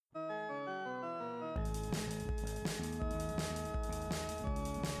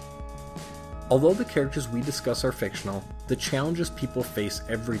Although the characters we discuss are fictional, the challenges people face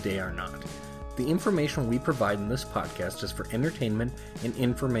every day are not. The information we provide in this podcast is for entertainment and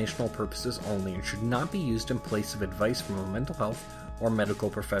informational purposes only and should not be used in place of advice from a mental health or medical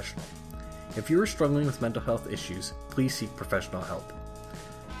professional. If you are struggling with mental health issues, please seek professional help.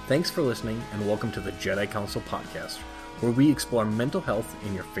 Thanks for listening, and welcome to the Jedi Council podcast, where we explore mental health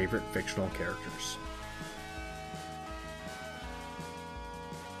in your favorite fictional characters.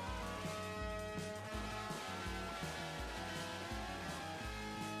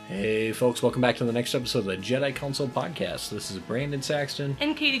 Hey folks, welcome back to the next episode of the Jedi Council podcast. This is Brandon Saxton.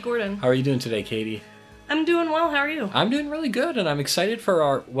 And Katie Gordon. How are you doing today, Katie? I'm doing well, how are you? I'm doing really good, and I'm excited for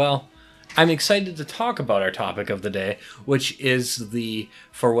I'm excited to talk about our topic of the day, which is the,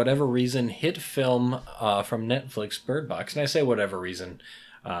 for whatever reason, hit film from Netflix, Bird Box. And I say whatever reason,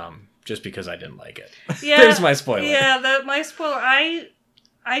 just because I didn't like it. Yeah, There's my spoiler. Yeah, my spoiler. I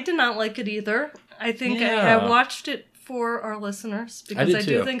did not like it either. I think I watched it for our listeners because I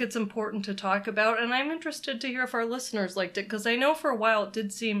do think it's important to talk about, and I'm interested to hear if our listeners liked it, because I know for a while it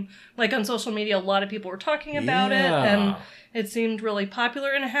did seem like on social media a lot of people were talking about it, and it seemed really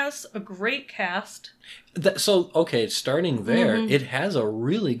popular, and it has a great cast. Starting there, it has a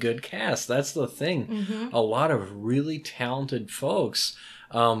really good cast. That's the thing. Mm-hmm. A lot of really talented folks,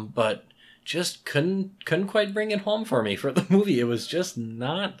 but just couldn't quite bring it home for me for the movie. It was just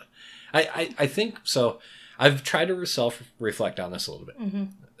not. I think so. I've tried to self-reflect on this a little bit. Mm-hmm.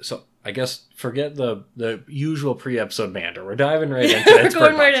 So I guess forget the usual pre-episode banter. We're diving right into it. We're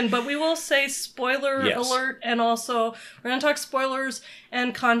going right in, but we will say spoiler alert, and also we're going to talk spoilers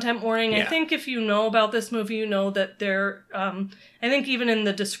and content warning. Yeah. I think if you know about this movie, you know that there, I think even in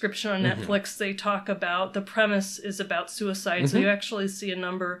the description on Netflix, they talk about the premise is about suicide. So you actually see a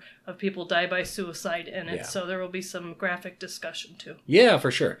number of people die by suicide in it. Yeah. So there will be some graphic discussion too. Yeah,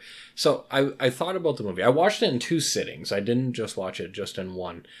 for sure. So I thought about the movie. I watched it in 2 sittings. I didn't just watch it just in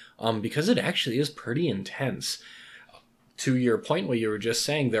one. Because it actually is pretty intense. To your point, what you were just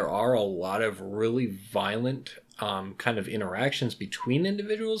saying, there are a lot of really violent kind of interactions between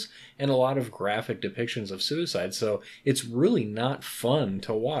individuals and a lot of graphic depictions of suicide. So it's really not fun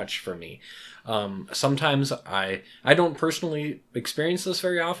to watch for me. Sometimes I don't personally experience this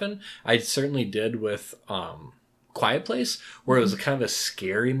very often. I certainly did with Quiet Place, where it was kind of a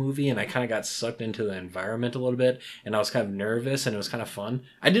scary movie, and I kind of got sucked into the environment a little bit, and I was kind of nervous, and it was kind of fun.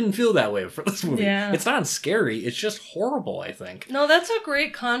 I didn't feel that way for this movie. Yeah. It's not scary, it's just horrible, I think. No, that's a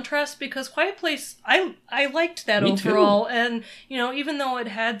great contrast, because Quiet Place, I liked that overall, and, even though it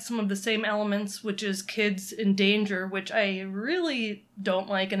had some of the same elements, which is kids in danger, which I really don't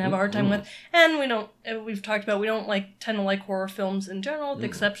like and have a hard time with, and we've talked about, we don't tend to like horror films in general, with the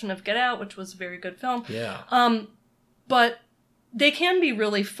exception of Get Out, which was a very good film. Yeah. But they can be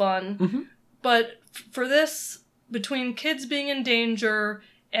really fun. Mm-hmm. But for this, between kids being in danger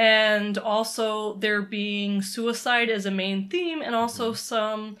and also there being suicide as a main theme, and also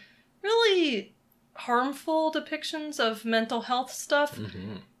some really harmful depictions of mental health stuff,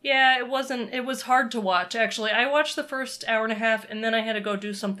 it was hard to watch, actually. I watched the first hour and a half, and then I had to go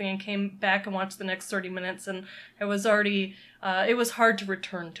do something and came back and watched the next 30 minutes, and I was already, it was hard to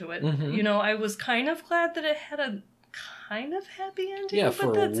return to it. Mm-hmm. I was kind of glad that it had a kind of happy ending, yeah, but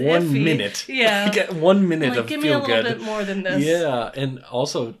for that's 1 iffy. minute. Yeah. Get 1 minute of feel good. Give me a little bit more than this. Yeah, and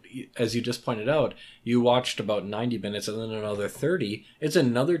also, as you just pointed out, you watched about 90 minutes and then another 30. It's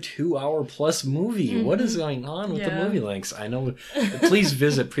another 2-hour plus movie. Mm-hmm. What is going on with the movie links? I know, please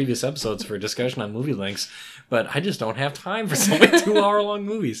visit previous episodes for a discussion on movie links, but I just don't have time for so many 2-hour long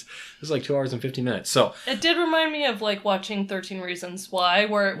movies. It's like 2 hours and 50 minutes. So it did remind me of watching 13 Reasons Why,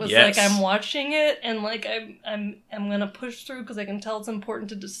 where it was I'm watching it and I'm gonna push through because I can tell it's important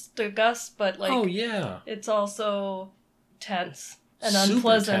to discuss, but it's also tense and super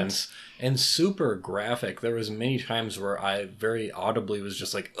unpleasant. Tense and super graphic. There was many times where I very audibly was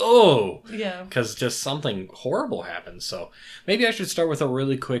just like, oh! Yeah. Because just something horrible happened. So maybe I should start with a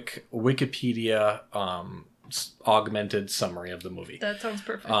really quick Wikipedia augmented summary of the movie. That sounds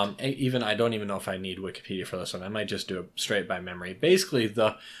perfect. I don't even know if I need Wikipedia for this one. I might just do it straight by memory. Basically,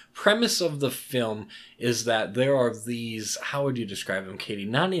 the premise of the film is that there are these, how would you describe them, Katie?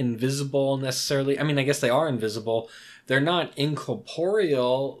 Not invisible necessarily. I mean, I guess they are invisible. They're not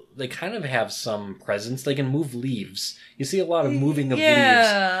incorporeal. They kind of have some presence. They can move leaves. You see a lot of moving of leaves.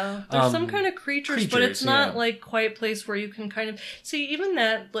 Yeah. There's some kind of creatures, but it's not like Quiet Place where you can kind of... See, even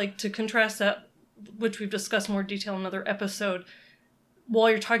that, to contrast that, which we've discussed in more detail in another episode, while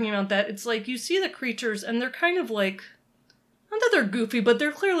you're talking about that, it's you see the creatures and they're kind of not that they're goofy, but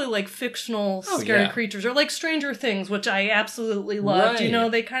they're clearly fictional scary creatures, or Stranger Things, which I absolutely loved.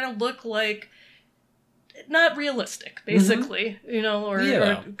 Right. They kind of look like not realistic, basically, or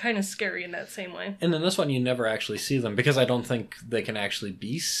Yeah. kind of scary in that same way. And in this one, you never actually see them because I don't think they can actually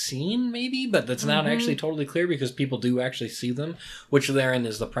be seen, maybe, but that's not actually totally clear because people do actually see them, which therein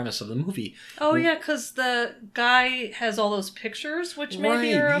is the premise of the movie. Oh, yeah, because the guy has all those pictures, which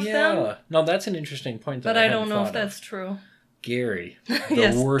maybe are of them. No, that's an interesting point. But I don't know if that's true. Gary, the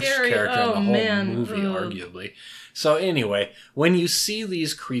Yes, worst Gary. character in the whole Man. movie, Ugh. arguably. So anyway, when you see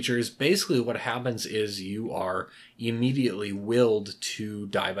these creatures, basically what happens is you are immediately willed to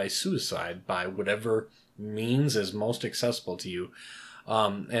die by suicide by whatever means is most accessible to you.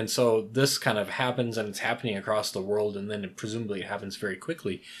 And so this kind of happens, and it's happening across the world, and then presumably it happens very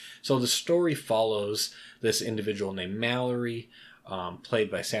quickly. So the story follows this individual named Mallory, played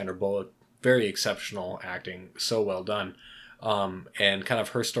by Sandra Bullock. Very exceptional acting, so well done. And kind of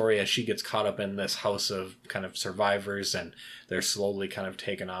her story as she gets caught up in this house of kind of survivors, and they're slowly kind of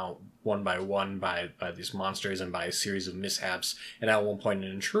taken out one by one by these monsters and by a series of mishaps, and at one point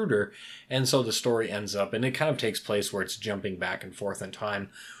an intruder. And so the story ends up, and it kind of takes place where it's jumping back and forth in time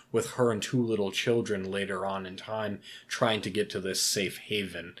with her and two little children later on in time trying to get to this safe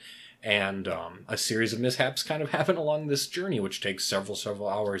haven. And a series of mishaps kind of happen along this journey, which takes several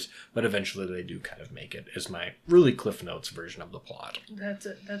hours, but eventually they do kind of make it, is my really Cliff Notes version of the plot.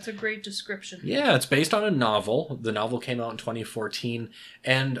 That's a great description. Yeah, it's based on a novel. The novel came out in 2014,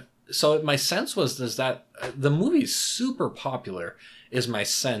 and so my sense was that the movie's super popular, is my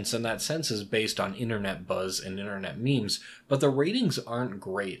sense, and that sense is based on internet buzz and internet memes, but the ratings aren't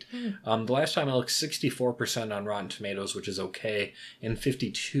great. The last time I looked, 64% on Rotten Tomatoes, which is okay, and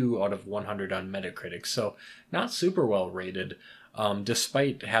 52 out of 100 on Metacritic, so not super well rated,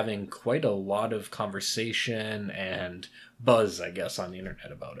 despite having quite a lot of conversation and buzz, I guess, on the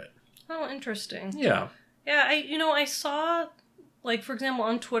internet about it. Oh, interesting. Yeah. Yeah, I saw, like, for example,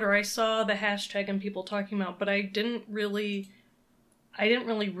 on Twitter, I saw the hashtag and people talking about, but I didn't really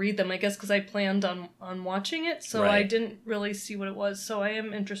read them, I guess, because I planned on watching it, so Right. I didn't really see what it was, so I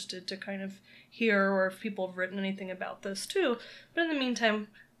am interested to kind of hear or if people have written anything about this too. But in the meantime,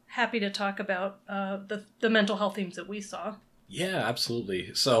 happy to talk about the mental health themes that we saw. Yeah,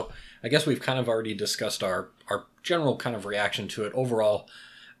 absolutely. So I guess we've kind of already discussed our general kind of reaction to it. Overall,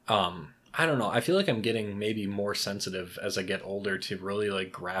 I don't know. I feel like I'm getting maybe more sensitive as I get older to really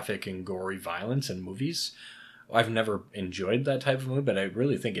like graphic and gory violence in movies. I've never enjoyed that type of movie, but I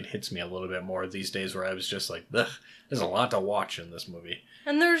really think it hits me a little bit more these days where I was just like, ugh, there's a lot to watch in this movie.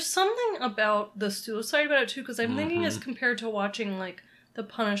 And there's something about the suicide about it too, because I'm thinking as compared to watching like The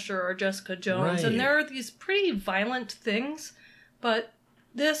Punisher or Jessica Jones, Right. and there are these pretty violent things, but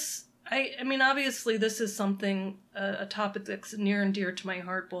this, I mean, obviously this is something, a topic that's near and dear to my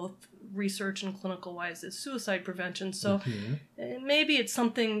heart, both research and clinical wise, is suicide prevention. So maybe it's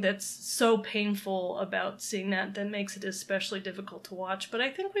something that's so painful about seeing that makes it especially difficult to watch. But I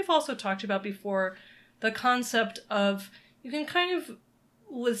think we've also talked about before the concept of you can kind of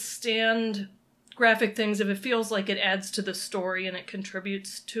withstand graphic things if it feels like it adds to the story and it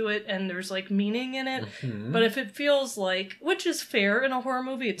contributes to it and there's like meaning in it. But if it feels like, which is fair in a horror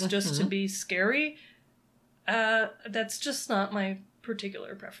movie, it's just to be scary, that's just not my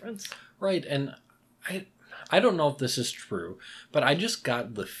particular preference. Right, and I don't know if this is true, but I just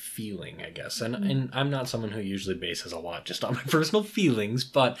got the feeling, I guess, and I'm not someone who usually bases a lot just on my personal feelings,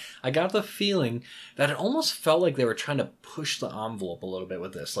 but I got the feeling that it almost felt like they were trying to push the envelope a little bit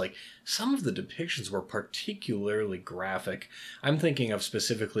with this. Like, some of the depictions were particularly graphic. I'm thinking of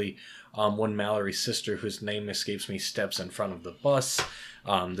specifically when Mallory's sister, whose name escapes me, steps in front of the bus,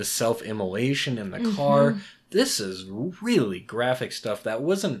 the self-immolation in the car. This is really graphic stuff that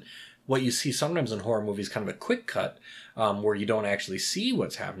wasn't what you see sometimes in horror movies, kind of a quick cut, where you don't actually see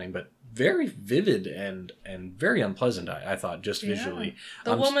what's happening, but very vivid and very unpleasant, I thought, just visually.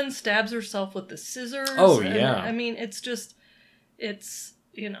 The woman stabs herself with the scissors. Oh, and, yeah. I mean, it's just, it's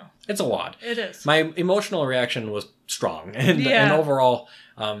a lot. It is. My emotional reaction was strong, and overall,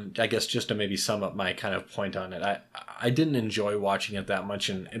 I guess just to maybe sum up my kind of point on it, I didn't enjoy watching it that much,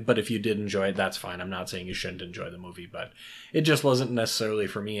 but if you did enjoy it, that's fine. I'm not saying you shouldn't enjoy the movie, but it just wasn't necessarily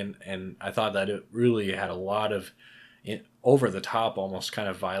for me, and I thought that it really had a lot of over-the-top, almost kind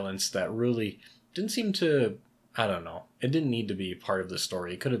of violence that really didn't seem to, I don't know, it didn't need to be part of the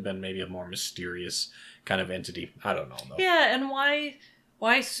story. It could have been maybe a more mysterious kind of entity. I don't know, though. Yeah, and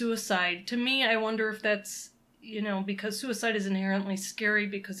why suicide? To me, I wonder if that's, because suicide is inherently scary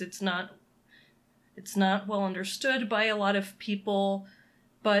because it's not well understood by a lot of people.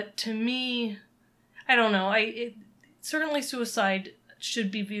 But to me, I don't know. Certainly suicide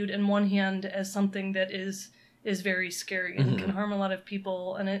should be viewed in one hand as something that is is very scary and can harm a lot of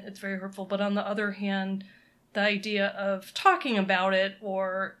people, and it's very hurtful. But on the other hand, the idea of talking about it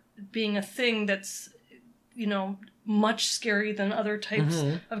or being a thing that's, much scarier than other types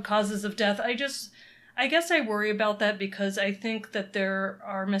of causes of death, I guess I worry about that because I think that there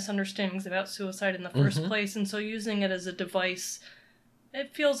are misunderstandings about suicide in the first place, and so using it as a device,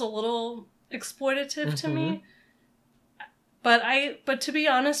 it feels a little exploitative to me. But to be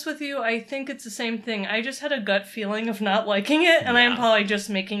honest with you, I think it's the same thing. I just had a gut feeling of not liking it, and I'm probably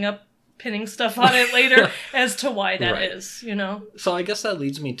just pinning stuff on it later as to why that is, So I guess that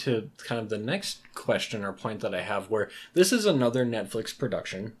leads me to kind of the next question or point that I have, where this is another Netflix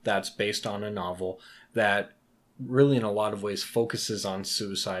production that's based on a novel that really in a lot of ways focuses on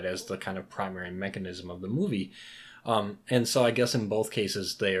suicide as the kind of primary mechanism of the movie. And so I guess in both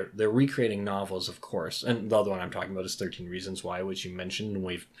cases, they're recreating novels, of course. And the other one I'm talking about is 13 Reasons Why, which you mentioned and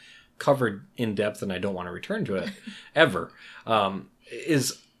we've covered in depth, and I don't want to return to it ever.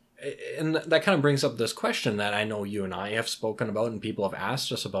 And that kind of brings up this question that I know you and I have spoken about and people have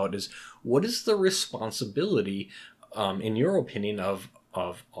asked us about is, what is the responsibility, in your opinion, of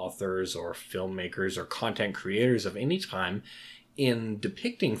authors or filmmakers or content creators of any time in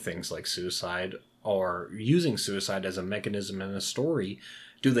depicting things like suicide or using suicide as a mechanism in a story?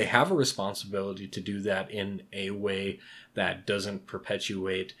 Do they have a responsibility to do that in a way that doesn't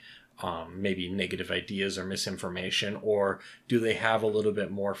perpetuate maybe negative ideas or misinformation, or do they have a little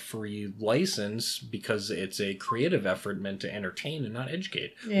bit more free license because it's a creative effort meant to entertain and not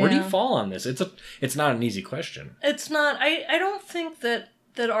educate? Where do you fall on this? It's not an easy question. It's not. I don't think that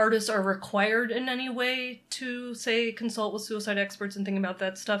artists are required in any way to, say, consult with suicide experts and think about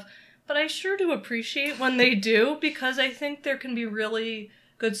that stuff. But I sure do appreciate when they do, because I think there can be really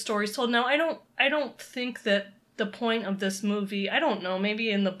good stories told. Now, I don't think that the point of this movie, I don't know, maybe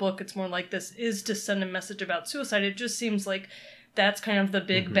in the book it's more like this, is to send a message about suicide. It just seems like that's kind of the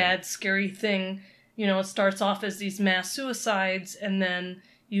big, bad, scary thing. It starts off as these mass suicides, and then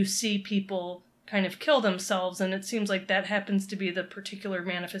you see people kind of kill themselves, and it seems like that happens to be the particular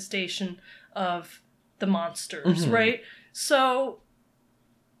manifestation of the monsters, right? So,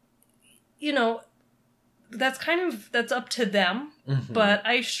 that's up to them, but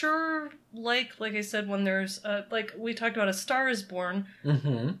I sure like I said, when there's, like we talked about A Star is Born,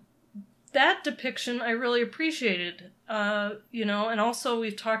 that depiction I really appreciated, and also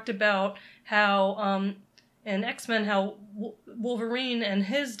we've talked about how, in X-Men, how Wolverine and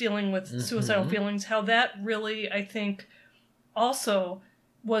his dealing with suicidal feelings, how that really, I think, also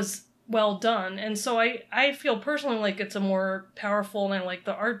was well done. And so I feel personally like it's a more powerful, and I like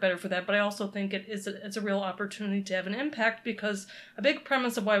the art better for that, but I also think it's a real opportunity to have an impact, because a big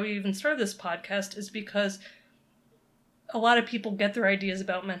premise of why we even started this podcast is because a lot of people get their ideas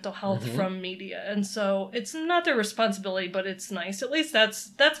about mental health from media, and so it's not their responsibility, but it's nice. At least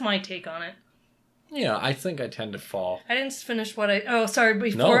that's my take on it. Yeah, I think I tend to fall. I didn't finish what I... Oh, sorry,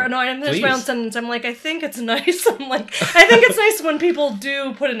 before... No, I didn't finish please. my own sentence. I'm like, I think it's nice. I think it's nice when people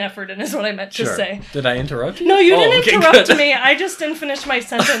do put an effort in, is what I meant to say. Did I interrupt you? No, you didn't interrupt me. I just didn't finish my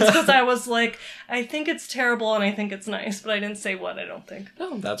sentence because I was like, I think it's terrible and I think it's nice, but I didn't say what, I don't think.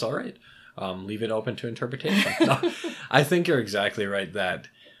 No, that's all right. Leave it open to interpretation. No, I think you're exactly right that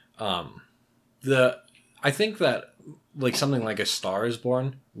I think that like something like A Star is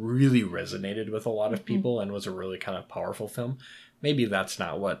Born really resonated with a lot of people and was a really kind of powerful film. Maybe that's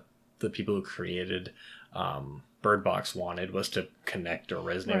not what the people who created Bird Box wanted, was to connect or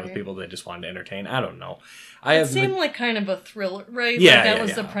resonate with people. They just wanted to entertain. I don't know. It seemed like kind of a thriller, right? Yeah, like that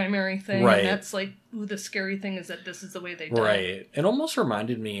was the primary thing. Right. And that's like, the scary thing is that this is the way they die. Right. It almost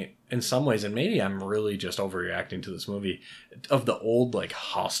reminded me in some ways, and maybe I'm really just overreacting to this movie, of the old like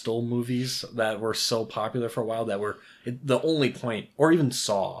Hostel movies that were so popular for a while, that were the only point, or even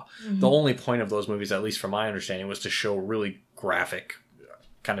Saw, the only point of those movies, at least from my understanding, was to show really graphic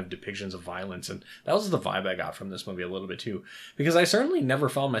kind of depictions of violence. And that was the vibe I got from this movie a little bit too, because I certainly never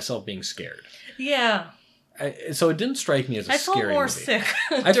found myself being scared. Yeah. So it didn't strike me as a scary movie. I felt more sick.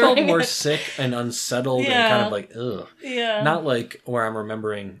 I felt more sick and unsettled and kind of like, ugh. Yeah. Not like where I'm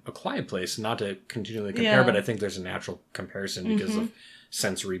remembering A Quiet Place, not to continually compare, but I think there's a natural comparison because of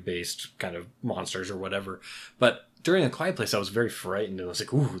sensory-based kind of monsters or whatever. But during A Quiet Place, I was very frightened. And I was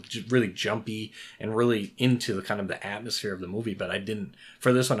like, ooh, really jumpy and really into the kind of the atmosphere of the movie. But I didn't.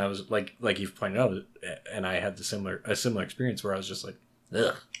 For this one, I was like you've pointed out, and I had a similar experience where I was just like,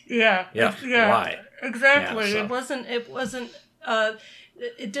 ugh. Yeah. Why? Exactly. Yeah, so. It wasn't.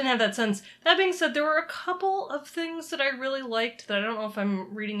 It didn't have that sense. That being said, there were a couple of things that I really liked that I don't know if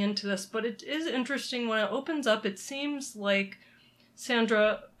I'm reading into this, but it is interesting when it opens up. It seems like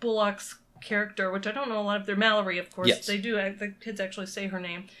Sandra Bullock's character, which I don't know a lot of, they're Mallory, of course. Yes. They do, the kids actually say her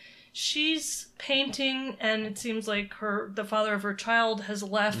name. She's painting, and it seems like the father of her child has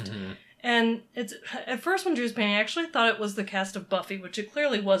left. Mm-hmm. And it's at first when she was painting, I actually thought it was the cast of Buffy, which it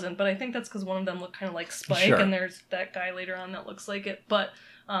clearly wasn't. But I think that's because one of them looked kind of like Spike, Sure. and there's that guy later on that looks like it. But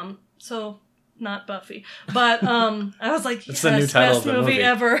so not Buffy. But I was like, it's the new title best of the movie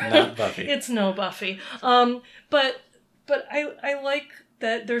ever. Not Buffy. It's no Buffy. But I like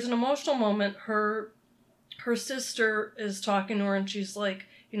that there's an emotional moment. Her sister is talking to her, and she's like,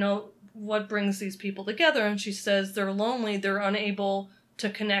 you know, what brings these people together? And she says they're lonely, they're unable to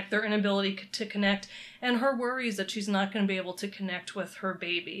connect, their inability to connect, and her worry is that she's not going to be able to connect with her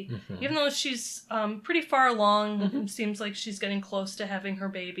baby. Mm-hmm. Even though she's pretty far along, Mm-hmm. it seems like she's getting close to having her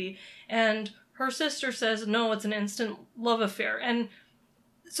baby, and her sister says, no, it's an instant love affair. And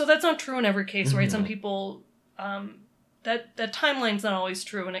so that's not true in every case, right? Mm-hmm. Some people, that timeline's not always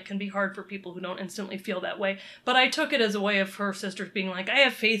true, and it can be hard for people who don't instantly feel that way. But I took it as a way of her sisters being like, I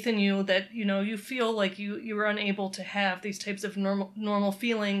have faith in you, that, you know, you feel like you were unable to have these types of normal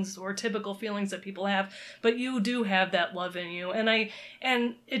feelings or typical feelings that people have, but you do have that love in you.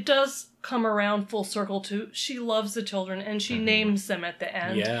 And it does come around full circle to, she loves the children, and she names them at the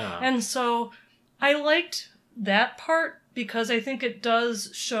end. Yeah. And so I liked that part, because I think it does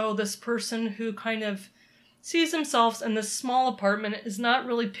show this person who kind of sees himself in this small apartment, is not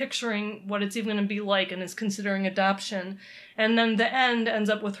really picturing what it's even going to be like, and is considering adoption. And then the end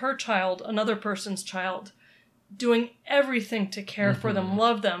ends up with her child, another person's child, doing everything to care for them,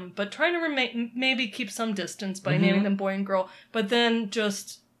 love them, but trying to maybe keep some distance by naming them boy and girl, but then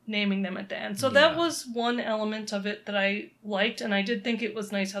just naming them at the end. So that was one element of it that I liked, and I did think it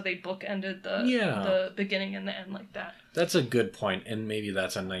was nice how they bookended the beginning and the end like that. That's a good point, and maybe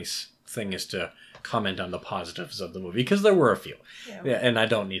that's a nice thing, is to comment on the positives of the movie, because there were a few. Yeah, and I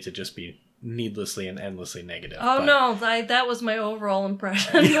don't need to just be needlessly and endlessly negative. Oh, no, that was my overall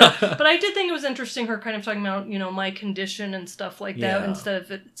impression. Yeah. But I did think it was interesting, her kind of talking about, you know, my condition and stuff like that, instead of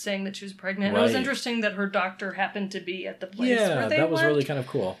it saying that she was pregnant. Right. It was interesting that her doctor happened to be at the place where they that was went. really kind of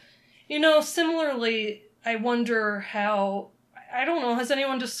cool. You know, similarly, I wonder how, I don't know, has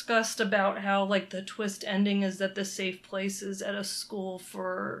anyone discussed about how, like, the twist ending is that the safe place is at a school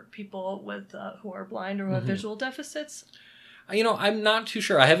for people with who are blind or who have visual deficits? You know, I'm not too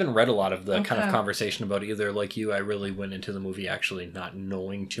sure. I haven't read a lot of the kind of conversation about it either. Like you, I really went into the movie actually not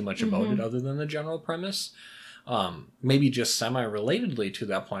knowing too much about it other than the general premise. Maybe just semi-relatedly to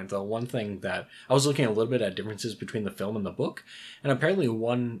that point, though, one thing that I was looking a little bit at differences between the film and the book, and apparently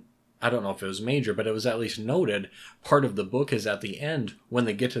one, I don't know if it was major, but it was at least noted, part of the book is at the end, when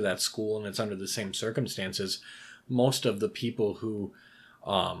they get to that school and it's under the same circumstances, most of the people who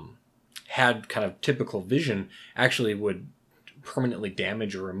had kind of typical vision actually would permanently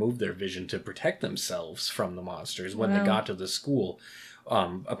damage or remove their vision to protect themselves from the monsters when they got to the school.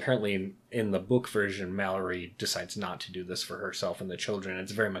 Apparently in the book version, Mallory decides not to do this for herself and the children.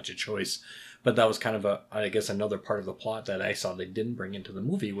 It's very much a choice. But that was kind of I guess another part of the plot that I saw they didn't bring into the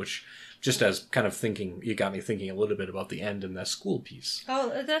movie, which just as kind of thinking, you got me thinking a little bit about the end and that school piece.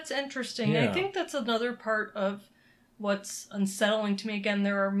 Oh, that's interesting. Yeah. I think that's another part of what's unsettling to me. Again,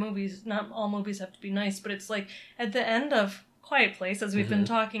 there are movies, not all movies have to be nice, but it's like at the end of Quiet Place, as we've been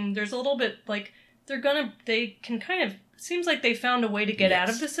talking, there's a little bit like they can kind of, seems like they found a way to get out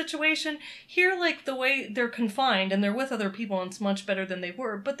of the situation. Here, like, the way they're confined and they're with other people, and it's much better than they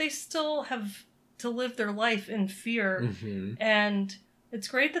were, but they still have to live their life in fear. And it's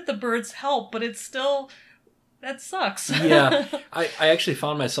great that the birds help, but it's still, that sucks. Yeah, I actually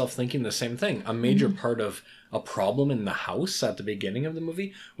found myself thinking the same thing. A major part of a problem in the house at the beginning of the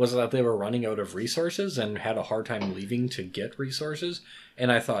movie was that they were running out of resources and had a hard time leaving to get resources. And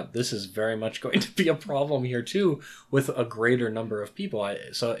I thought, this is very much going to be a problem here too, with a greater number of people.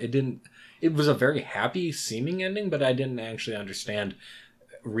 It was a very happy seeming ending, but I didn't actually understand,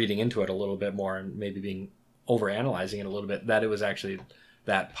 reading into it a little bit more and maybe being overanalyzing it a little bit, that it was actually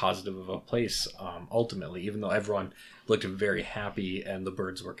that positive of a place ultimately, even though everyone looked very happy and the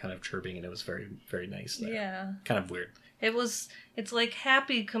birds were kind of chirping and it was very, very nice there. Yeah. Kind of weird. It's like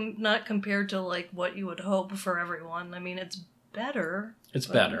happy, not compared to like what you would hope for everyone. I mean, it's better. It's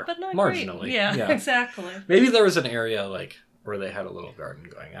better. But not marginally. Great. Yeah, exactly. Maybe there was an area like where they had a little garden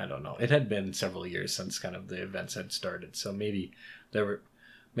going. I don't know. It had been several years since kind of the events had started. So maybe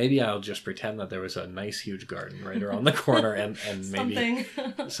I'll just pretend that there was a nice huge garden right around the corner and maybe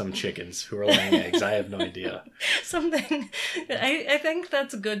some chickens who are laying eggs. I have no idea. Something. I think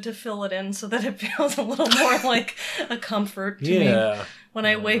that's good to fill it in so that it feels a little more like a comfort to me when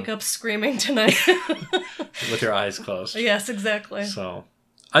I wake up screaming tonight. With your eyes closed. Yes, exactly. So,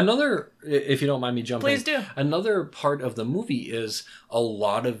 Another, if you don't mind me jumping, Please do. Another part of the movie is a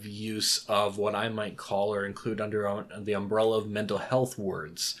lot of use of what I might call or include under the umbrella of mental health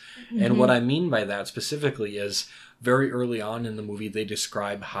words. Mm-hmm. And what I mean by that specifically is very early on in the movie, they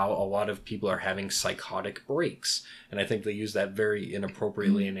describe how a lot of people are having psychotic breaks. And I think they use that very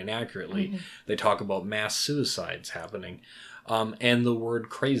inappropriately and inaccurately. Mm-hmm. They talk about mass suicides happening. And the word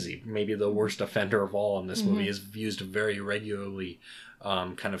crazy, maybe the worst offender of all in this movie, is used very regularly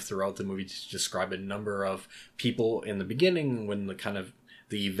kind of throughout the movie to describe a number of people in the beginning when the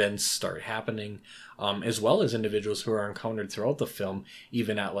events start happening, as well as individuals who are encountered throughout the film,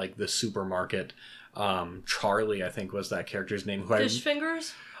 even at like the supermarket. Charlie, I think was that character's name. Fish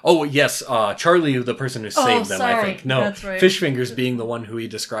Fingers? Oh, yes. Charlie, the person who saved them, sorry. I think. No, that's right. Fish Fingers being the one who he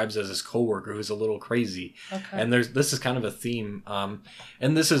describes as his coworker who's a little crazy. Okay. And this is kind of a theme.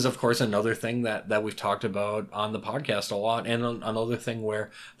 And this is, of course, another thing that we've talked about on the podcast a lot. And another thing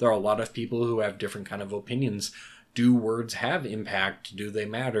where there are a lot of people who have different kind of opinions. Do words have impact? Do they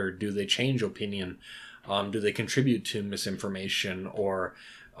matter? Do they change opinion? Do they contribute to misinformation or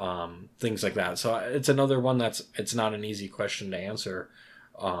things like that? So it's another one it's not an easy question to answer.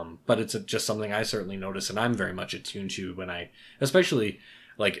 But it's just something I certainly notice, and I'm very much attuned to when especially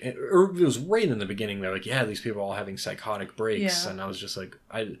like it was right in the beginning. They're like, yeah, these people are all having psychotic breaks, and I was just like,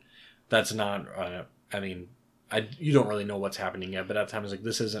 that's not. You don't really know what's happening yet, but at times like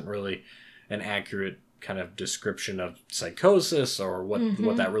this isn't really an accurate kind of description of psychosis or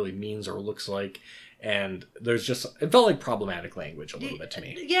what that really means or looks like. And it felt like problematic language a little bit to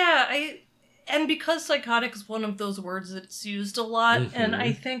me. Yeah, and because psychotic is one of those words that's used a lot, and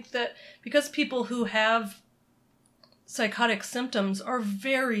I think that because people who have psychotic symptoms are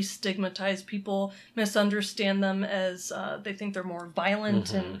very stigmatized, people misunderstand them as they think they're more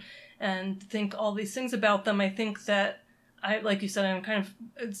violent and think all these things about them. I think that like you said, I'm kind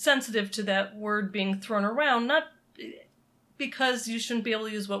of sensitive to that word being thrown around, not because you shouldn't be able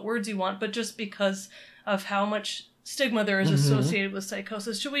to use what words you want, but just because of how much stigma there is associated with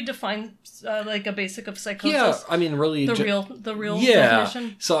psychosis. Should we define like a basic of psychosis? Yeah, I mean, really, the real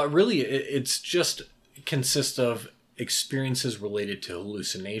definition. So really, it's just consists of experiences related to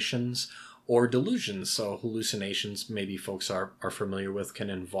hallucinations or delusions. So hallucinations, maybe folks are familiar with, can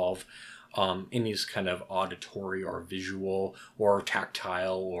involve any kind of auditory or visual or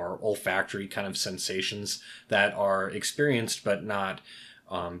tactile or olfactory kind of sensations that are experienced but not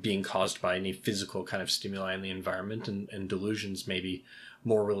being caused by any physical kind of stimuli in the environment. And delusions may be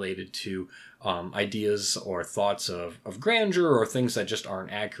more related to ideas or thoughts of grandeur or things that just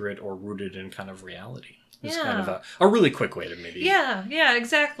aren't accurate or rooted in kind of reality. It's kind of a really quick way to maybe... Yeah,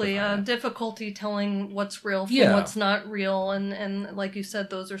 exactly. Difficulty telling what's real from what's not real. And like you said,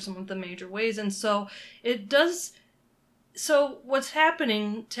 those are some of the major ways. And so it does... So what's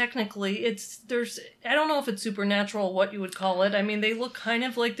happening, technically, I don't know if it's supernatural, what you would call it. I mean, they look kind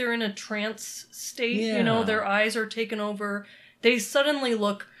of like they're in a trance state. Yeah. You know, their eyes are taken over. They suddenly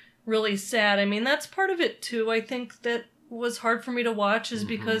look really sad. I mean, that's part of it, too. I think that was hard for me to watch is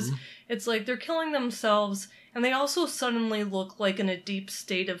because it's like they're killing themselves and they also suddenly look like in a deep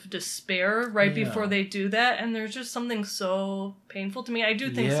state of despair right before they do that, and there's just something so painful to me. I do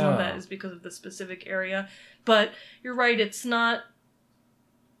think some of that is because of the specific area, but you're right, it's not...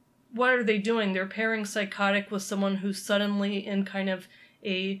 What are they doing? They're pairing psychotic with someone who's suddenly in kind of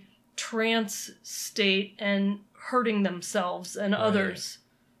a trance state and hurting themselves and others.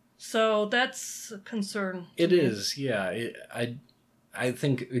 So that's a concern. It is, yeah. I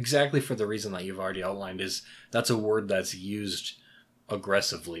think exactly for the reason that you've already outlined is that's a word that's used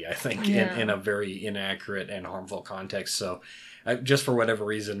aggressively, I think, in a very inaccurate and harmful context. So just for whatever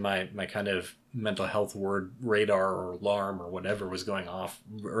reason, my kind of mental health word radar or alarm or whatever was going off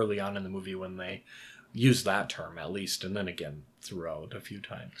early on in the movie when they used that term, at least, and then again throughout a few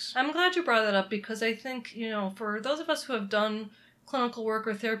times. I'm glad you brought that up because I think, for those of us who have done clinical work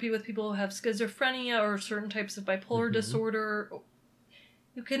or therapy with people who have schizophrenia or certain types of bipolar disorder,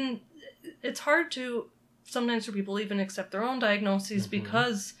 it's hard to sometimes for people even accept their own diagnoses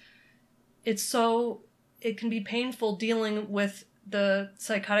because it can be painful dealing with the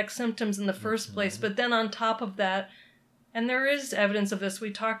psychotic symptoms in the first place. But then on top of that, and there is evidence of this,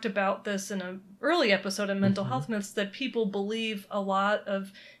 we talked about this in an early episode of Mental Health Myths, that people believe a lot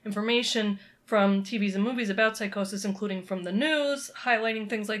of information from TVs and movies about psychosis, including from the news, highlighting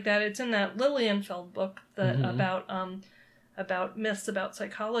things like that. It's in that Lilienfeld book that about myths about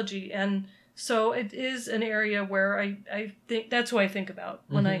psychology. And so it is an area where I think that's who I think about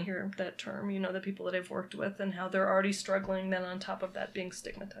when I hear that term, the people that I've worked with and how they're already struggling, then on top of that being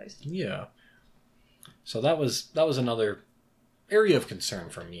stigmatized. Yeah. So that was another area of concern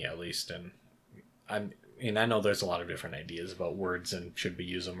for me, at least. And I know there's a lot of different ideas about words and should we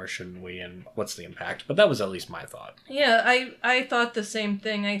use them or shouldn't we, and what's the impact. But that was at least my thought. Yeah, I thought the same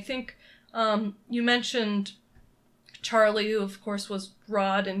thing. I think you mentioned Charlie, who of course was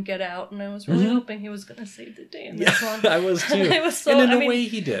Rod in Get Out, and I was really hoping he was going to save the day in this one. I was too. And in a way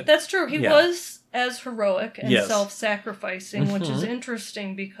he did. That's true. He was as heroic and Yes. self-sacrificing, which is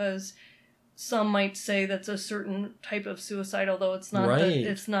interesting because some might say that's a certain type of suicide, although it's not. Right.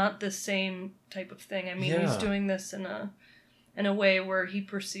 It's not the same type of thing. I mean, he's doing this in a way where he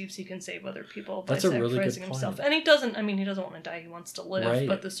perceives he can save other people by That's a really good sacrificing himself. point. And he doesn't want to die, he wants to live, Right.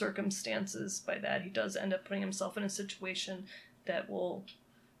 but the circumstances by that, he does end up putting himself in a situation that will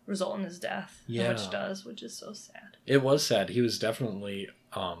result in his death. Yeah. Which is so sad. It was sad. He was definitely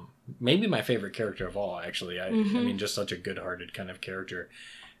maybe my favorite character of all, actually. I mean, just such a good-hearted kind of character.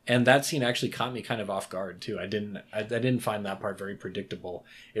 And that scene actually caught me kind of off guard too. I didn't find that part very predictable.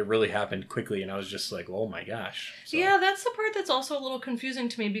 It really happened quickly, and I was just like, "Oh my gosh!" So, Yeah, that's the part that's also a little confusing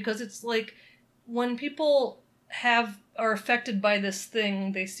to me, because it's like when people are affected by this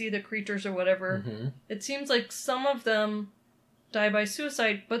thing, they see the creatures or whatever. It seems like some of them die by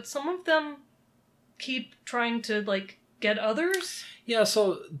suicide, but some of them keep trying to like get others. Yeah.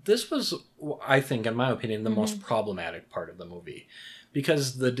 So this was, I think, in my opinion, the most problematic part of the movie.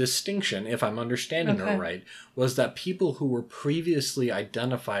 Because the distinction, if I'm understanding it right, was that people who were previously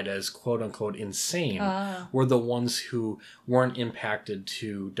identified as quote-unquote insane were the ones who weren't impacted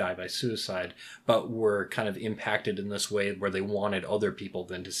to die by suicide, but were kind of impacted in this way where they wanted other people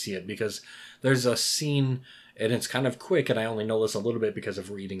then to see it. Because there's a scene, and it's kind of quick, and I only know this a little bit because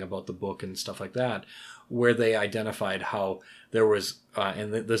of reading about the book and stuff like that, where they identified how there was,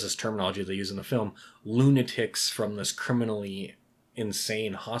 and this is terminology they use in the film, lunatics from this criminally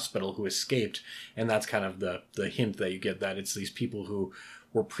insane hospital who escaped, and that's kind of the hint that you get, that it's these people who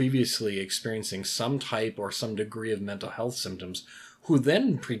were previously experiencing some type or some degree of mental health symptoms who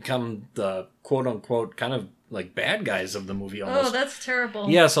then become the quote-unquote kind of like bad guys of the movie almost. Oh, that's terrible.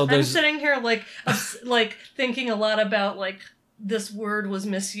 Yeah, so I'm sitting here like thinking a lot about like this word was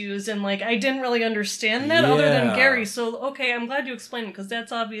misused, and like I didn't really understand that other than Gary. So okay, I'm glad you explained it, because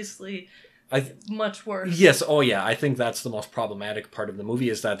that's obviously much worse. Yes, oh yeah, I think that's the most problematic part of the movie,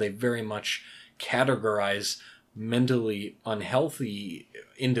 is that they very much categorize mentally unhealthy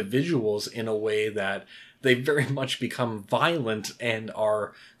individuals in a way that they very much become violent and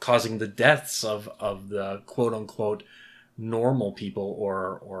are causing the deaths of the quote-unquote normal people,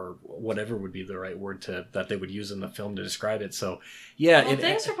 or whatever would be the right word that they would use in the film to describe it. So yeah. Well,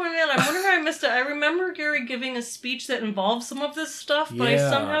 thanks for pointing out. I wonder how I missed it. I remember Gary giving a speech that involved some of this stuff, but I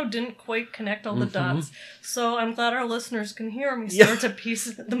somehow didn't quite connect all the dots. So I'm glad our listeners can hear me start to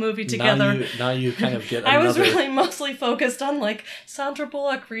piece the movie together. Now you kind of get I was really mostly focused on like Sandra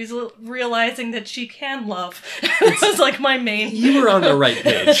Bullock realizing that she can love. It was like my main. You were on the right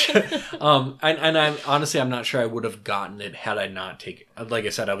page. And I'm not sure I would have gotten it had I not taken, like I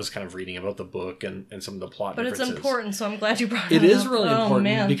said, I was kind of reading about the book and some of the plot differences. But it's important, so I'm glad you brought it up. It is really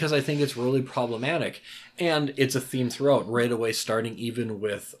important because I think it's really problematic. And it's a theme throughout, right away, starting even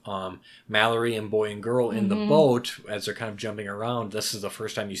with Mallory and Boy and Girl in the boat as they're kind of jumping around. This is the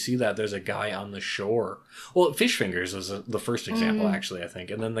first time you see that. There's a guy on the shore. Well, Fish Fingers was the first example, actually, I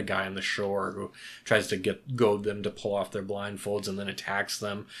think. And then the guy on the shore who tries to goad them to pull off their blindfolds and then attacks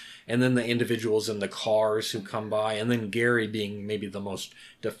them. And then the individuals in the cars who come by. And then Gary being maybe the most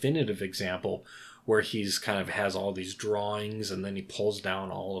definitive example, where he's kind of has all these drawings and then he pulls down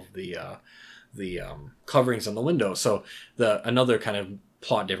all of the coverings on the window. So another kind of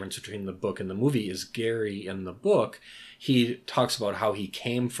plot difference between the book and the movie is Gary in the book, he talks about how he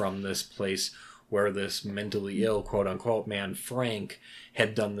came from this place where this mentally ill, quote unquote, man, Frank,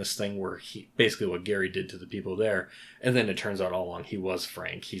 had done this thing where he, basically what Gary did to the people there. And then it turns out all along he was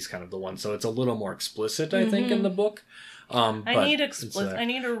Frank. He's kind of the one. So it's a little more explicit, I think, in the book. I need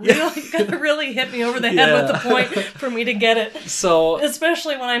a real, you gotta really hit me over the head with the point for me to get it. So,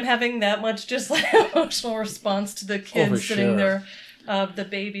 especially when I'm having that much just like emotional response to the kids sitting there, the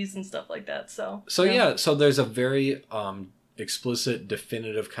babies and stuff like that. So there's a very explicit,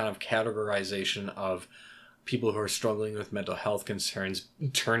 definitive kind of categorization of people who are struggling with mental health concerns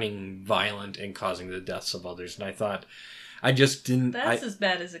turning violent and causing the deaths of others. And I thought, I just didn't. That's as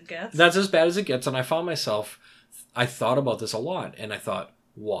bad as it gets. That's as bad as it gets. And I found myself, I thought about this a lot, and I thought,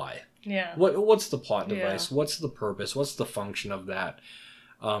 why? Yeah. What's the plot device? Yeah. What's the purpose? What's the function of that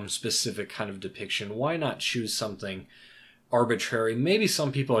specific kind of depiction? Why not choose something arbitrary? Maybe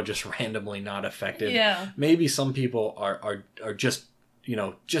some people are just randomly not affected. Yeah. Maybe some people are just,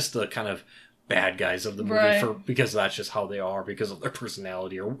 just the kind of bad guys of the movie Right. because that's just how they are, because of their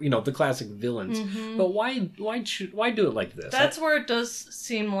personality, or the classic villains. But why do it like this? That's where it does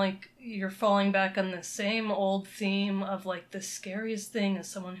seem like you're falling back on the same old theme of like the scariest thing is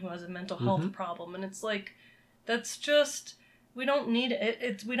someone who has a mental health problem, and it's like that's just we don't need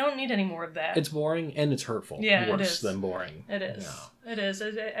it. We don't need any more of that. It's boring and it's hurtful. Yeah, worse it is. than boring. It is. Yeah. It is.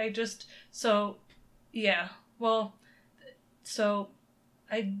 I just so yeah. Well, so.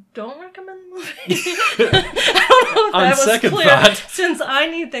 I don't recommend the movie. I don't know if On that was second clear. thought. Since I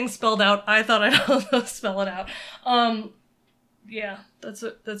need things spelled out, I thought I'd also spell it out. Yeah, that's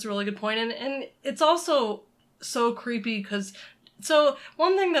a really good point. And it's also so creepy because... So,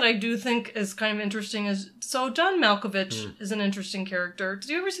 one thing that I do think is kind of interesting is... So, John Malkovich is an interesting character. Did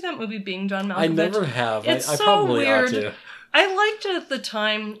you ever see that movie, Being John Malkovich? I never have. It's I so probably weird. ought to. I liked it at the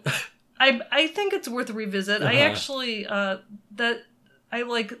time. I think it's worth a revisit. I actually... I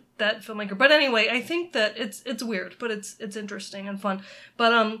like that filmmaker. But anyway, I think that it's weird, but it's interesting and fun.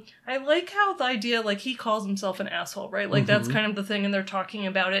 But I like how the idea, like, he calls himself an asshole, right? Like, that's kind of the thing, and they're talking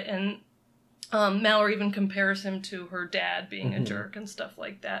about it, and Mallory even compares him to her dad being a jerk and stuff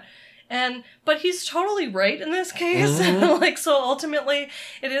like that. But he's totally right in this case. Like, so ultimately,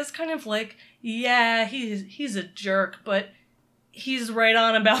 it is kind of like, yeah, he's a jerk, but he's right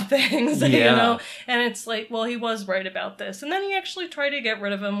on about things, you know? And it's like, well, he was right about this. And then he actually tried to get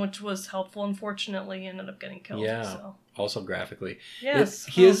rid of him, which was helpful. Unfortunately, he ended up getting killed. Yeah. So. Also graphically. Yes.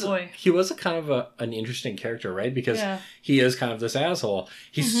 Boy. He was a kind of an interesting character, right? Because he is kind of this asshole.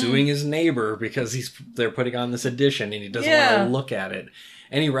 He's suing his neighbor because they're putting on this edition and he doesn't want to look at it.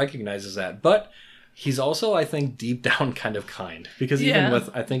 And he recognizes that. But he's also, I think, deep down kind of kind. Because even with,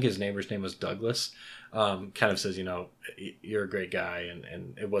 I think his neighbor's name was Douglas, kind of says, you're a great guy,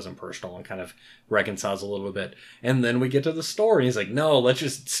 and it wasn't personal, and kind of reconciles a little bit. And then we get to the store, and he's like, no, let's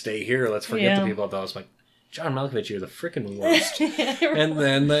just stay here. Let's forget the people. I was like, John Malkovich, you're the freaking worst. And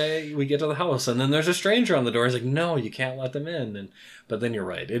then we get to the house, and then there's a stranger on the door. He's like, no, you can't let them in. But then you're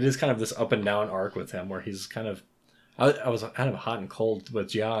right. It is kind of this up and down arc with him, where he's kind of... I was kind of hot and cold with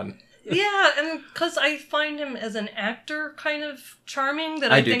John. Yeah, and because I find him as an actor kind of charming,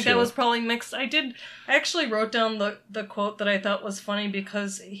 that I think that was probably mixed. I actually wrote down the quote that I thought was funny,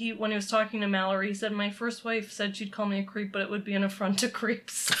 because when he was talking to Mallory, he said, my first wife said she'd call me a creep, but it would be an affront to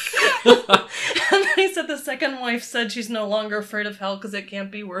creeps. And then he said the second wife said she's no longer afraid of hell because it can't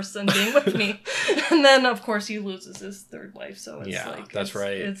be worse than being with me. And then, of course, he loses his third wife, so it's like... that's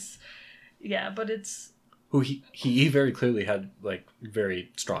right. But it's... Who he very clearly had, like,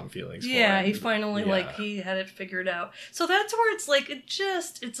 very strong feelings for. Yeah, he finally, he had it figured out. So that's where it's like,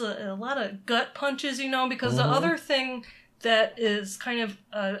 it's a lot of gut punches, because the other thing that is kind of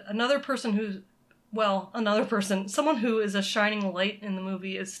someone who is a shining light in the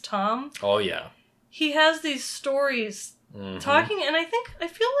movie is Tom. Oh, yeah. He has these stories talking, and I feel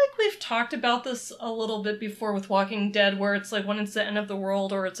like we've talked about this a little bit before with Walking Dead, where it's like when it's the end of the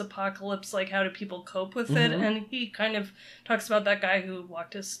world or it's apocalypse, like how do people cope with it? And he kind of talks about that guy who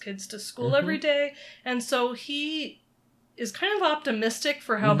walked his kids to school every day, and so he is kind of optimistic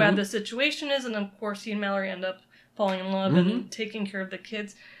for how bad the situation is, and of course he and Mallory end up falling in love and taking care of the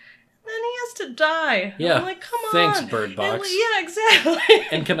kids. Then he has to die. Yeah. I'm like, come on. Thanks, Bird Box. Yeah, exactly.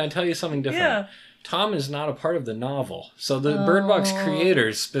 And can I tell you something different? Yeah. Tom is not a part of the novel. So the Bird Box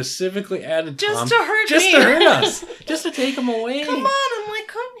creators specifically added Tom just to hurt us. Just to take him away. Come on, I'm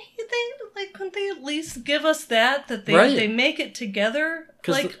like, couldn't they at least give us that they make it together?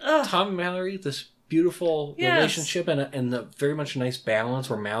 Because Tom and Mallory, this beautiful relationship and the very much nice balance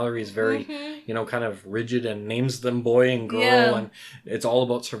where Mallory is very, kind of rigid and names them boy and girl, and it's all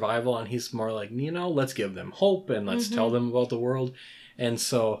about survival, and he's more like, let's give them hope and let's tell them about the world. And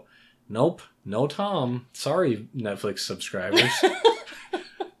so, nope, no Tom. Sorry, Netflix subscribers.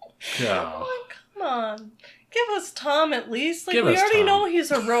 Oh, come on. Give us Tom at least. Like, we already know he's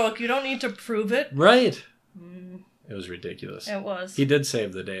heroic. You don't need to prove it. Right. It was ridiculous. It was. He did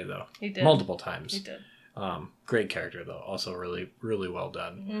save the day, though. He did. Multiple times. He did. Great character, though. Also really, really well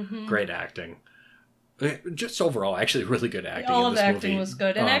done. Great acting. Just overall, actually really good acting all in this of the acting movie. was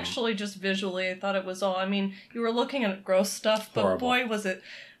good. And actually, just visually, I thought it was all... I mean, you were looking at gross stuff, but horrible. Boy, was it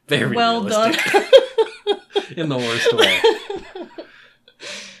very well done. In the worst way.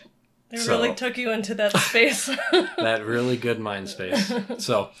 They really took you into that space. That really good mind space.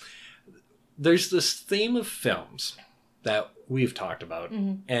 So, there's this theme of films that we've talked about,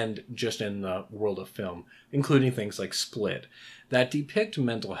 and just in the world of film, including things like Split, that depict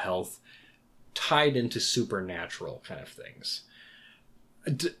mental health tied into supernatural kind of things.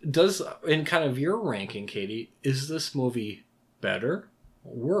 Does, in kind of your ranking, Katie, is this movie better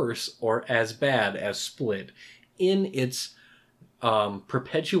worse or as bad as Split in its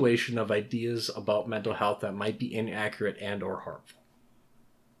perpetuation of ideas about mental health that might be inaccurate and or harmful.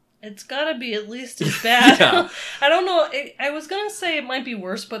 It's gotta be at least as bad. Yeah. I don't know. I was gonna say it might be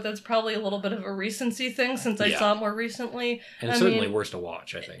worse, but that's probably a little bit of a recency thing since I saw it more recently. And it's certainly worse to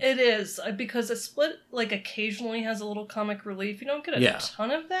watch, I think. It is, because a Split, like, occasionally has a little comic relief. You don't get a ton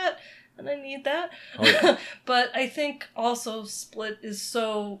of that, and I need that. Oh, yeah. But I think also Split is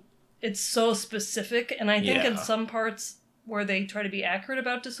it's so specific, and I think in some parts where they try to be accurate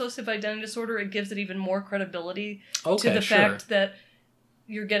about dissociative identity disorder, it gives it even more credibility to the fact that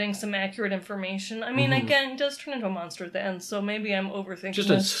you're getting some accurate information. I mean, again, he does turn into a monster at the end, so maybe I'm overthinking Just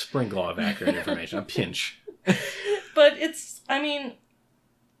a sprinkle of accurate information, a pinch. But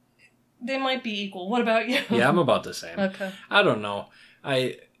they might be equal. What about you? Yeah, I'm about the same. Okay. I don't know.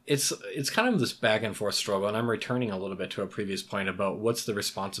 It's kind of this back and forth struggle, and I'm returning a little bit to a previous point about what's the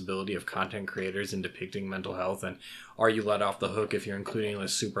responsibility of content creators in depicting mental health, and are you let off the hook if you're including a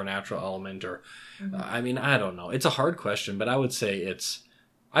supernatural element, or I mean, I don't know. It's a hard question, but I would say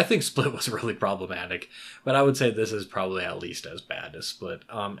I think Split was really problematic, but I would say this is probably at least as bad as Split,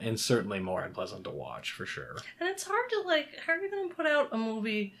 and certainly more unpleasant to watch, for sure. And it's hard to, how are you going to put out a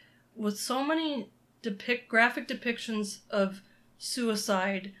movie with so many graphic depictions of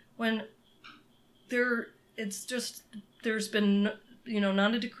suicide when there's been,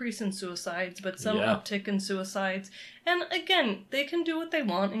 not a decrease in suicides, but some uptick in suicides. And again, they can do what they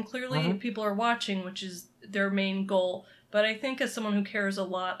want, and clearly people are watching, which is their main goal. But I think as someone who cares a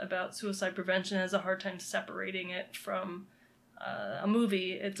lot about suicide prevention has a hard time separating it from a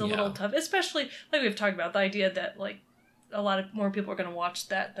movie. It's a little tough, especially, like we've talked about, the idea that, a lot of more people are going to watch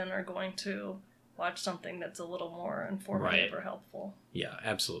that than are going to watch something that's a little more informative or helpful. Yeah,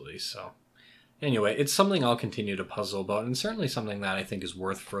 absolutely. So, anyway, it's something I'll continue to puzzle about, and certainly something that I think is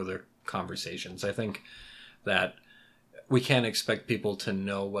worth further conversations. I think that we can't expect people to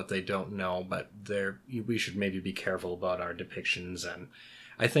know what they don't know, but we should maybe be careful about our depictions. And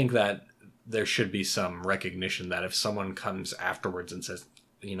I think that there should be some recognition that if someone comes afterwards and says,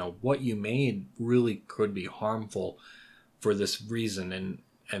 what you made really could be harmful for this reason,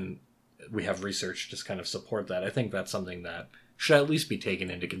 and we have research to kind of support that, I think that's something that should at least be taken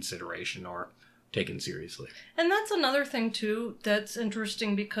into consideration or taken seriously. And that's another thing, too, that's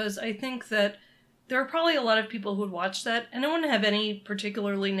interesting, because I think that there are probably a lot of people who would watch that, and it wouldn't have any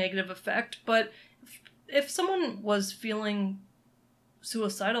particularly negative effect, but if someone was feeling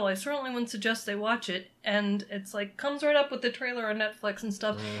suicidal, I certainly wouldn't suggest they watch it, and it's comes right up with the trailer on Netflix and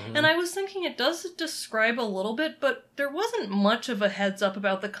stuff, and I was thinking it does describe a little bit, but there wasn't much of a heads up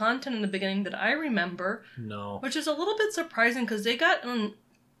about the content in the beginning that I remember. No. Which is a little bit surprising, because they got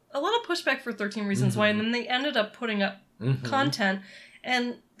a lot of pushback for 13 Reasons Why, and then they ended up putting up content.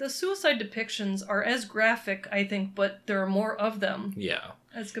 And the suicide depictions are as graphic, I think, but there are more of them. Yeah.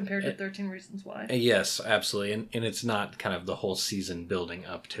 As compared to 13 Reasons Why. Yes, absolutely. And it's not kind of the whole season building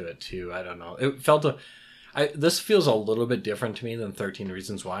up to it, too. I don't know. It felt this feels a little bit different to me than 13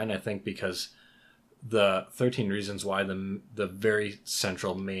 Reasons Why, and I think because the 13 Reasons Why, the very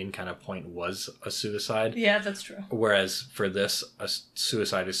central main kind of point was a suicide. Yeah, that's true. Whereas for this, a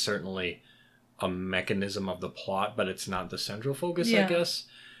suicide is certainly a mechanism of the plot, but it's not the central focus, I guess.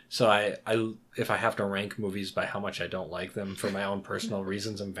 So I if I have to rank movies by how much I don't like them for my own personal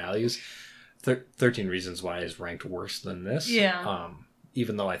reasons and values, 13 Reasons Why is ranked worse than this. Yeah.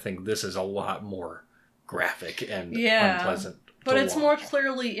 Even though I think this is a lot more graphic and unpleasant. But it's more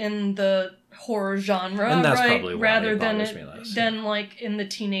clearly in the horror genre, and that's probably why rather it bothers than me less. than in the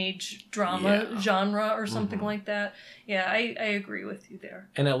teenage drama genre or something like that. Yeah, I agree with you there.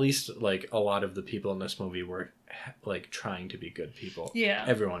 And at least a lot of the people in this movie were trying to be good people. Yeah.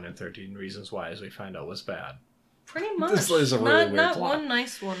 Everyone in 13 Reasons Why, as we find out, was bad. Pretty much. This is a really weird not plot. One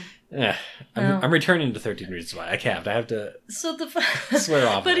nice one. Yeah, I'm returning to 13 Reasons Why. I can't. I have to swear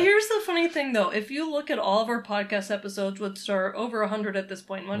off. But here's the funny thing, though. If you look at all of our podcast episodes, which are over 100 at this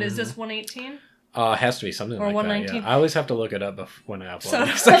point, what is this, 118? It has to be something or like 119. that. Yeah. I always have to look it up when I upload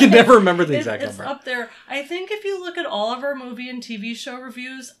because I can never remember the exact number. It's up there. I think if you look at all of our movie and TV show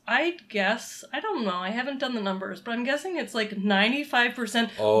reviews, I'd guess, I don't know, I haven't done the numbers, but I'm guessing it's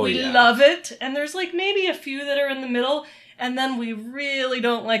 95% we love it, and there's maybe a few that are in the middle, and then we really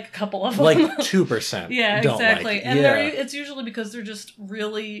don't like a couple of them. 2%. Yeah, exactly. And it's usually because they're just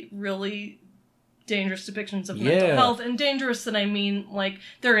really, really dangerous depictions of mental health, and dangerous that I mean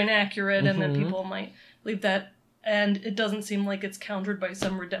they're inaccurate and that people might leave that, and it doesn't seem like it's countered by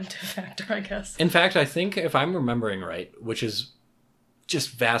some redemptive factor, I guess. In fact, I think if I'm remembering right, which is just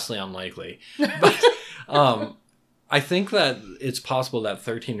vastly unlikely, but I think that it's possible that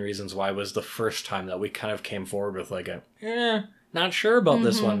 13 Reasons Why was the first time that we kind of came forward with like not sure about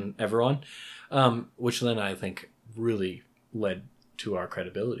this one, everyone. Which then I think really led to our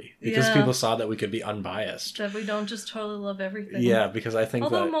credibility. Because people saw that we could be unbiased. That we don't just totally love everything. Yeah, because I think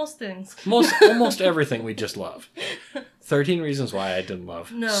Although that... most things. Almost everything we just love. 13 Reasons Why I didn't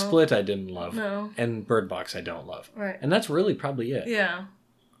love. No. Split I didn't love. No. And Bird Box I don't love. Right. And that's really probably it. Yeah.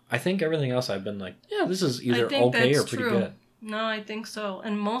 I think everything else I've been like, yeah, this is either okay or pretty good. No, I think so.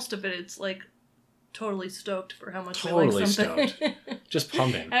 And most of it, it's like totally stoked for how much Totally we like something. stoked. Just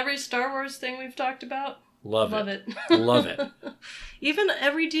pumping. Every Star Wars thing we've talked about, Love it. Love it. Even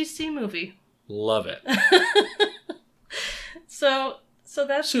every DC movie. Love it. So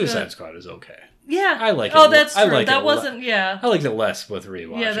that's Suicide good. Squad is okay. Yeah. I like it. Oh, that's true. I like that it wasn't, yeah. I liked it less with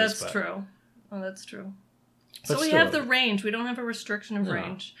rewatches. Yeah, that's true. Oh, that's true. But So we still, have the range. We don't have a restriction of No,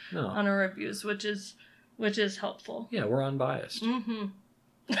 range no. on our reviews, which is helpful. Yeah, we're unbiased.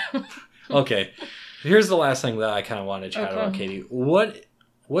 Mm-hmm. Okay. Here's the last thing that I kind of want to chat Okay. about, Katie.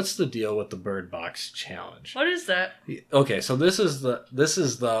 What's the deal with the Bird Box challenge? What is that? Okay, so this is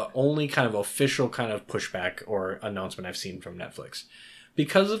the only kind of official kind of pushback or announcement I've seen from Netflix.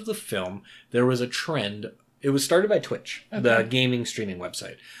 Because of the film, there was a trend. It was started by Twitch, the gaming streaming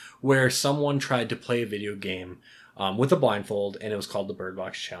website, where someone tried to play a video game with a blindfold, and it was called the Bird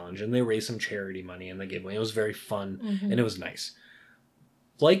Box Challenge, and they raised some charity money, and they gave away. It was very fun, and it was nice.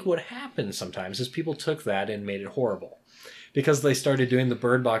 Like what happens sometimes is people took that and made it horrible. Because they started doing the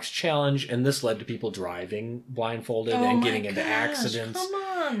Bird Box Challenge, and this led to people driving blindfolded and getting into accidents. Come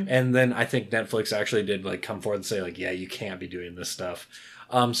on. And then I think Netflix actually did like come forward and say like, yeah, you can't be doing this stuff.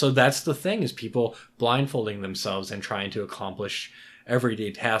 So that's the thing, is people blindfolding themselves and trying to accomplish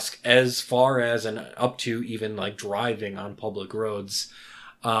everyday tasks as far as and up to even like driving on public roads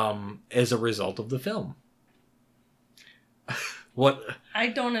as a result of the film. What? I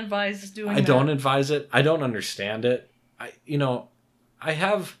don't advise doing I that. don't advise it. I don't understand it. I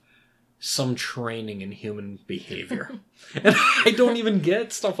have some training in human behavior. And I don't even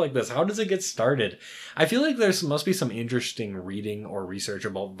get stuff like this. How does it get started? I feel like must be some interesting reading or research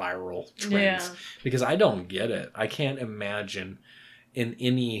about viral trends. Yeah. Because I don't get it. I can't imagine in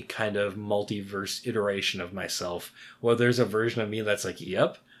any kind of multiverse iteration of myself where there's a version of me that's like,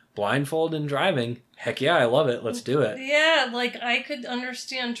 yep, blindfold and driving. Heck yeah, I love it. Let's do it. Yeah, like I could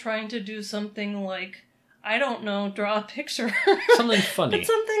understand trying to do something like, I don't know, draw a picture. Something funny. But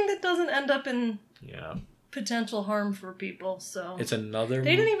something that doesn't end up in Yeah. potential harm for people, so. It's another...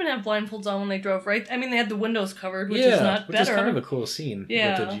 They didn't even have blindfolds on when they drove, right? I mean, they had the windows covered, which is not which better. is kind of a cool scene with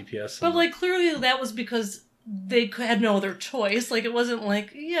the GPS. But, like, clearly that was because they had no other choice. Like, it wasn't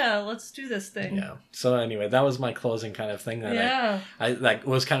like, yeah, let's do this thing. Yeah. So anyway, that was my closing kind of thing that I that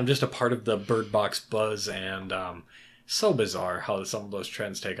was kind of just a part of the Bird Box buzz, and so bizarre how some of those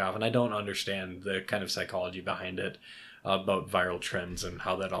trends take off, and I don't understand the kind of psychology behind it about viral trends and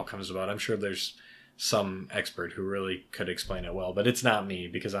how that all comes about. I'm sure there's some expert who really could explain it well, but it's not me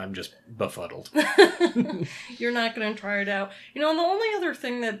because I'm just befuddled. You're not going to try it out. You know, and the only other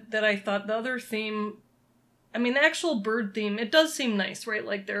thing that I thought, the other theme, I mean, the actual bird theme, it does seem nice, right?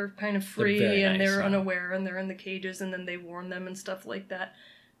 Like they're kind of free and they're unaware and they're in the cages and then they warn them and stuff like that.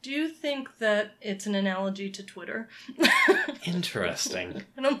 Do you think that it's an analogy to Twitter? Interesting.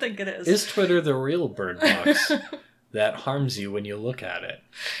 I don't think it is. Is Twitter the real Bird Box that harms you when you look at it?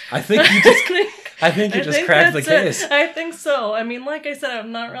 I think you just cracked the case. I think so. I mean, like I said,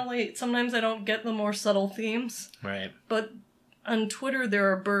 I'm not really... Sometimes I don't get the more subtle themes. Right. But on Twitter,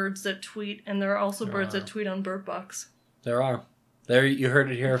 there are birds that tweet, and there are also birds that tweet on Bird Box. There are. There, you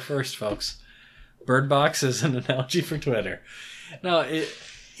heard it here first, folks. Bird Box is an analogy for Twitter. No,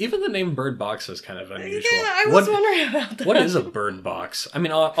 even the name Bird Box is kind of unusual. Yeah, I was wondering about that. What is a bird box? I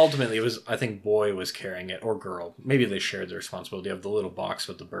mean, ultimately, it was, I think, boy was carrying it, or girl. Maybe they shared the responsibility of the little box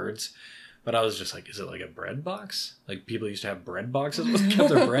with the birds. But I was just like, is it like a bread box? Like people used to have bread boxes with kept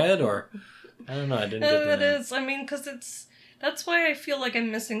their bread, or I don't know. I didn't get that. It is. I mean, because that's why I feel like I'm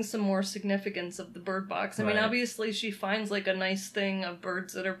missing some more significance of the bird box. I mean, obviously she finds like a nice thing of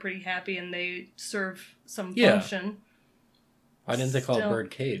birds that are pretty happy and they serve some function. Why didn't they call it bird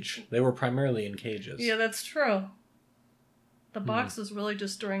cage? They were primarily in cages. Yeah, that's true. The box is really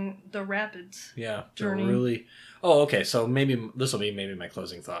just during the rapids. Yeah, journey. Really. Oh, okay. So maybe this will be my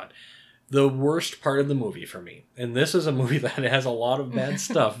closing thought. The worst part of the movie for me, and this is a movie that has a lot of bad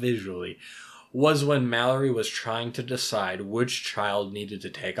stuff visually, was when Mallory was trying to decide which child needed to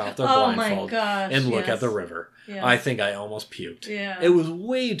take off their Oh my blindfold gosh, and look yes. at the river. Yeah. I think I almost puked. Yeah. It was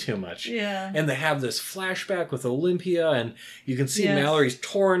way too much. Yeah. And they have this flashback with Olympia, and you can see Yes. Mallory's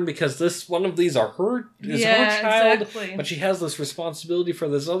torn because one of these is her Yeah, child, exactly. but she has this responsibility for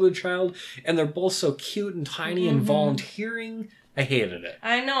this other child, and they're both so cute and tiny and volunteering. I hated it.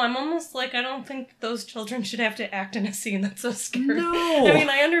 I know. I'm almost like, I don't think those children should have to act in a scene that's so scary. No. I mean,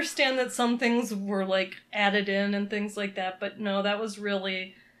 I understand that some things were, like, added in and things like that, but no, that was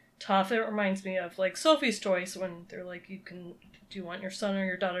really tough. It reminds me of, like, Sophie's Choice when they're like, do you want your son or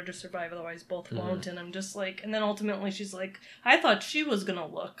your daughter to survive? Otherwise both won't. And I'm just like, and then ultimately she's like, I thought she was gonna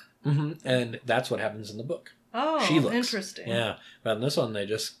look. Mm-hmm. And that's what happens in the book. Oh, She looks. interesting. Yeah, but in this one, they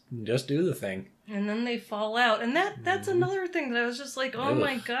just do the thing. And then they fall out. And that's another thing that I was just like, oh Ugh.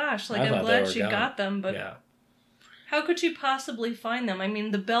 my gosh. Like, I I'm thought they glad were she gone. got them, but Yeah. how could she possibly find them? I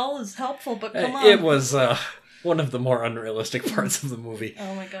mean, the bell is helpful, but come on. It was one of the more unrealistic parts of the movie.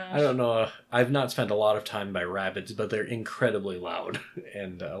 Oh my gosh. I don't know. I've not spent a lot of time by rabbits, but they're incredibly loud,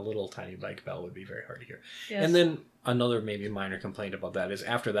 and a little tiny bike bell would be very hard to hear. Yes. And then another maybe minor complaint about that is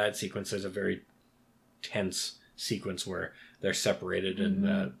after that sequence, there's a very tense sequence where they're separated and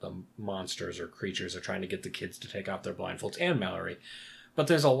the monsters or creatures are trying to get the kids to take off their blindfolds and Mallory. But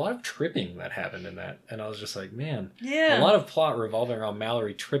there's a lot of tripping that happened in that, and I was just like, man, Yeah. a lot of plot revolving around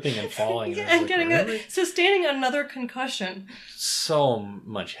Mallory tripping and falling. Yeah, I was and like, getting really? sustaining another concussion. So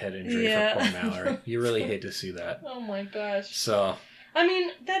much head injury Yeah. for poor Mallory. You really hate to see that. Oh my gosh. So, I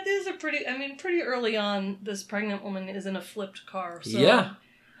mean, that is pretty early on, this pregnant woman is in a flipped car. So, yeah.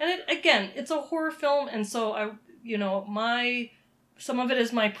 And it's a horror film, and so some of it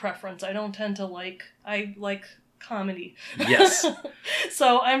is my preference. I don't tend to I like comedy. Yes.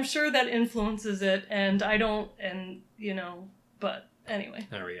 So I'm sure that influences it, and but anyway,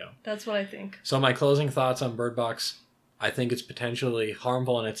 There we go. that's what I think. So my closing thoughts on Bird Box. I think it's potentially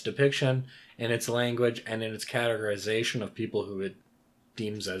harmful in its depiction, in its language, and in its categorization of people who it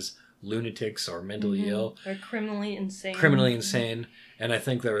deems as lunatics or mentally ill. They're criminally insane. Criminally insane. And I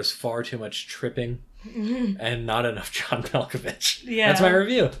think there was far too much tripping and not enough John Malkovich. Yeah. That's my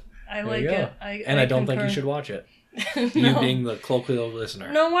review. I There like you go. it. I don't think concur. you should watch it. No. You being the colloquial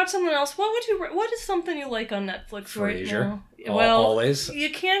listener. No, watch something else. What is something you like on Netflix right Frasier. now? Well, Always. you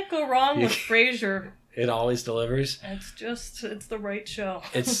can't go wrong with Frasier. It always delivers. It's the right show.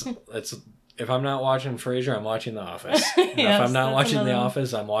 It's if I'm not watching Frasier, I'm watching The Office. And Yes, if I'm not that's watching The another one.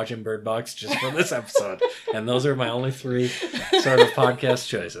 Office, I'm watching Bird Box just for this episode. And those are my only three sort of podcast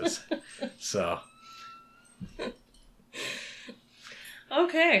choices. So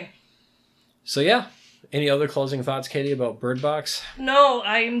Okay. yeah. Any other closing thoughts, Katie, about Bird Box? No,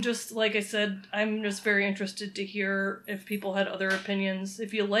 I'm just, like I said, I'm just very interested to hear if people had other opinions.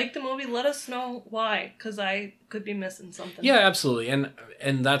 If you like the movie, let us know why, because I could be missing something. Yeah, absolutely.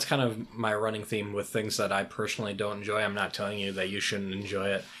 And that's kind of my running theme with things that I personally don't enjoy. I'm not telling you that you shouldn't enjoy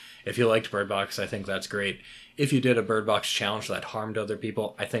it. If you liked Bird Box, I think that's great. If you did a Bird Box challenge that harmed other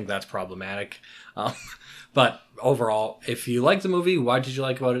people, I think that's problematic. But overall, if you liked the movie, what did you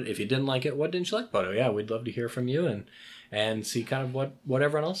like about it? If you didn't like it, what didn't you like about it? Yeah, we'd love to hear from you and see kind of what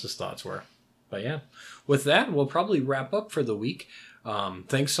everyone else's thoughts were. But yeah, with that, we'll probably wrap up for the week.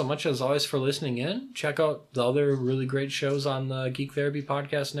 Thanks so much, as always, for listening in. Check out the other really great shows on the Geek Therapy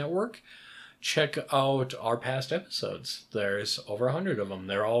Podcast Network. Check out our past episodes. There's over 100 of them.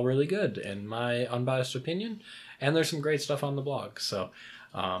 They're all really good, in my unbiased opinion. And there's some great stuff on the blog. So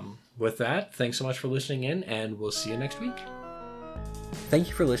with that, thanks so much for listening in, and we'll see you next week. Thank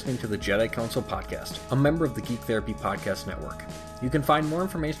you for listening to the Jedi Council Podcast, a member of the Geek Therapy Podcast Network. You can find more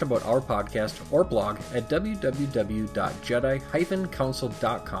information about our podcast or blog at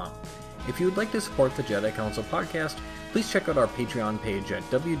www.jedi-council.com. If you would like to support the Jedi Council Podcast, please check out our Patreon page at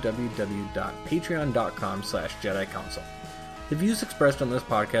www.patreon.com/Jedi Council. The views expressed on this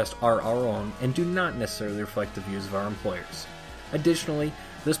podcast are our own and do not necessarily reflect the views of our employers. Additionally,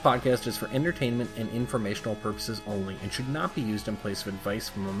 this podcast is for entertainment and informational purposes only and should not be used in place of advice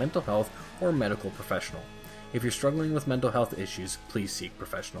from a mental health or medical professional. If you're struggling with mental health issues, please seek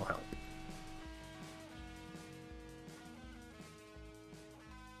professional help.